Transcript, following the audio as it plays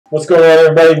What's going on,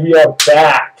 everybody? We are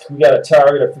back. We got a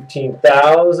target of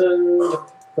 15,000 to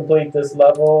complete this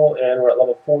level, and we're at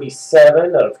level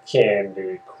 47 of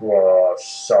Candy Crush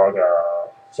Saga.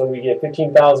 So we get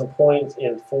 15,000 points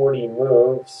in 40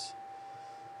 moves.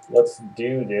 Let's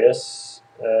do this.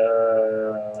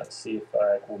 Let's see if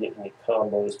I can get any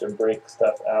combos to break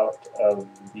stuff out of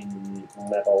the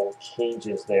metal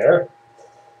cages there.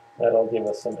 That'll give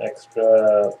us some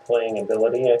extra playing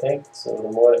ability, I think. So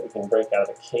the more that we can break out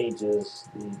of cages,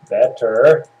 the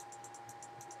better.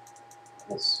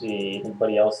 Let's see,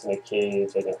 anybody else in the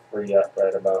cage I can free up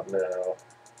right about now?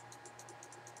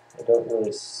 I don't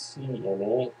really see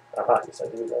any. Aha, yes I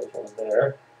do, there's one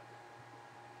there.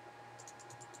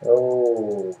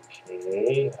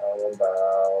 Okay, how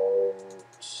about...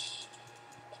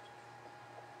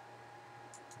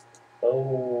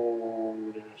 Oh,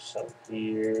 there's some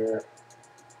here.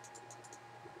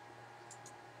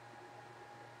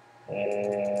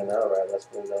 And alright, let's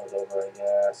move those over, I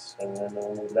guess. And then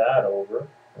we'll move that over.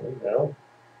 There we go.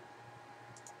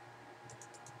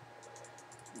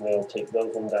 And we'll take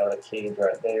those ones out of the cage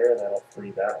right there. That'll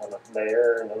free that one up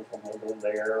there. And those ones will go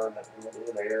there. And that one will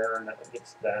go there. And that one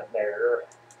gets that there.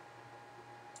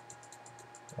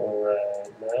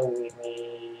 Alright, now we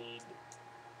need...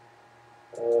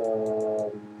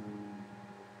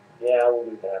 yeah, we'll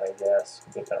do that, I guess.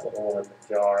 Get that little one in the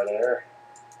jar there.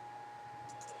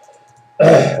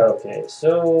 Okay,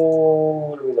 so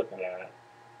what are we looking at?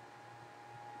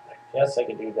 I guess I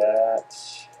could do that.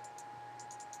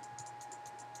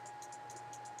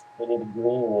 We need a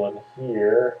green one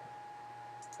here.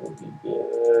 Would be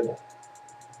good.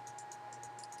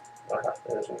 Ah,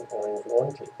 there's an orange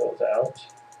one. Take those out.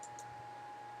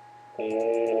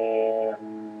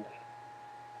 And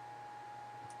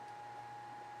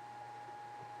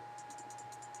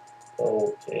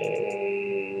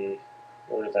okay,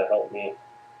 where does that help me?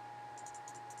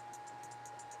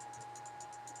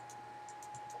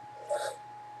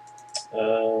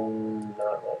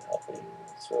 Not really helping.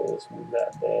 So let's move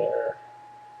that there.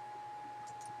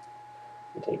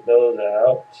 We take those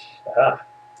out. Aha!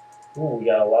 Ooh, we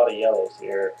got a lot of yellows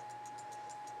here.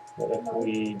 What if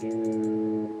we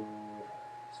do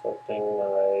something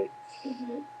like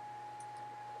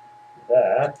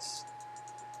that?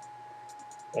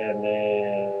 And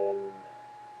then,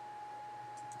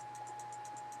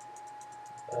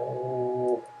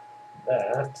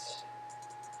 that,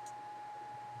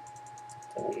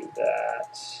 and do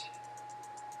that.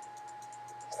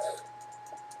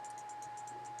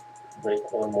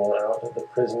 Break one more out of the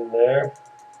prison there.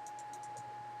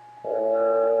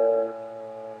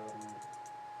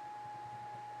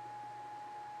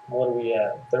 What are we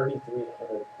at?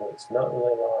 3,300 points. Not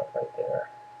really a lot right there.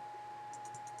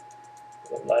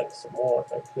 Would like some more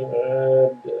if I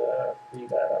could. Free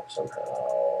that up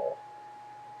somehow.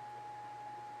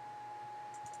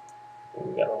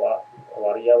 We got a lot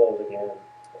of yellows again.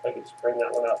 If I could just bring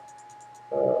that one up.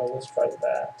 Let's try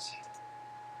that.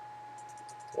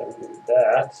 And do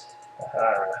that.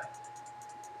 Aha.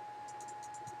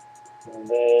 And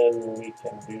then we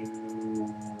can do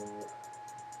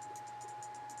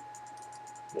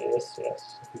this,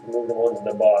 yes. If we can move the ones in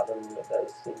the bottom, that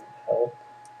does seem to help.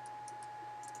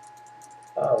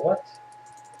 What?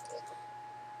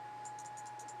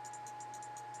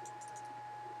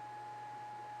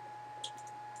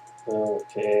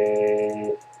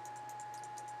 Okay.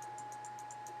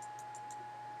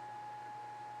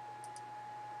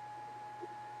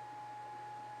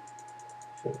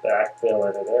 Should backfill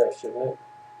into there, shouldn't it?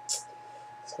 It's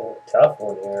kind of a tough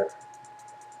one here.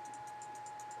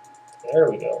 There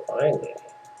we go, finally.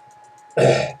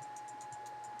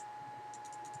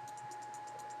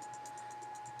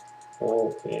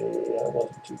 Okay, that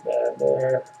wasn't too bad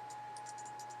there.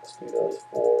 Let's do those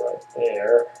 4 right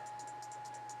there.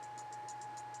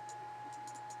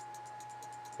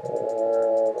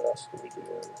 What else do we do?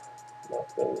 Knock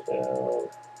those down.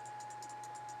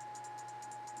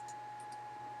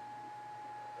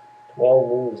 12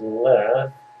 moves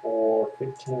left for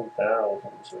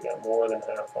 15,000, so we got more than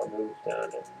half our moves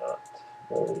done and not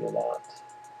really a lot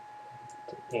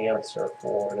to answer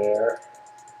for there.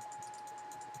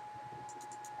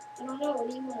 I don't know, what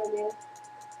do you want to do?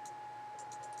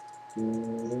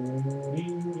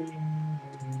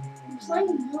 I'm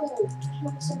playing mode.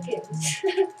 1 second.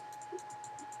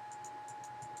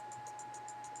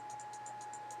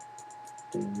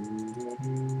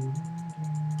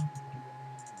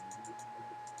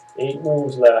 8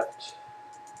 moves left.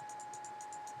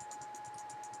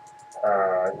 I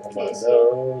got one of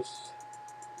those.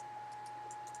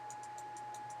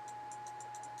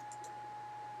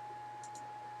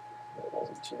 That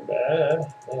wasn't too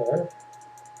bad. Yeah.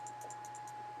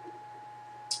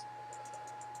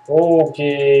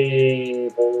 Okay,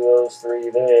 put those 3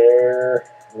 there.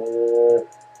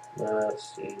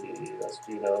 Let's see. Let's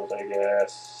do those, I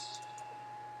guess.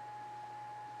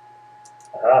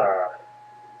 Ah.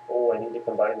 Oh, I need to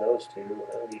combine those 2.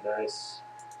 That would be nice.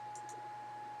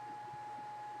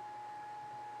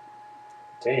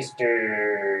 Tasty.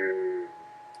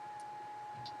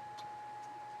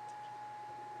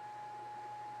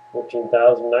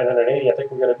 14,980. I think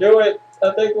we're gonna do it.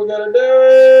 I think we're gonna do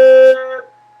it.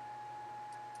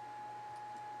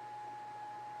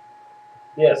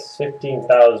 Yes,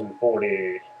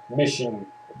 15,040. Mission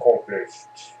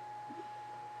accomplished.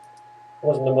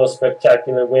 Wasn't the most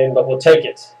spectacular win, but we'll take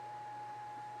it.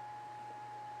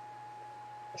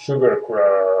 Sugar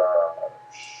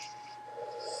Crush.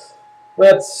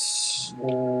 That's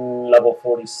level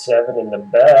 47 in the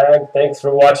bag. Thanks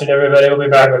for watching, everybody. We'll be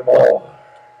back with more.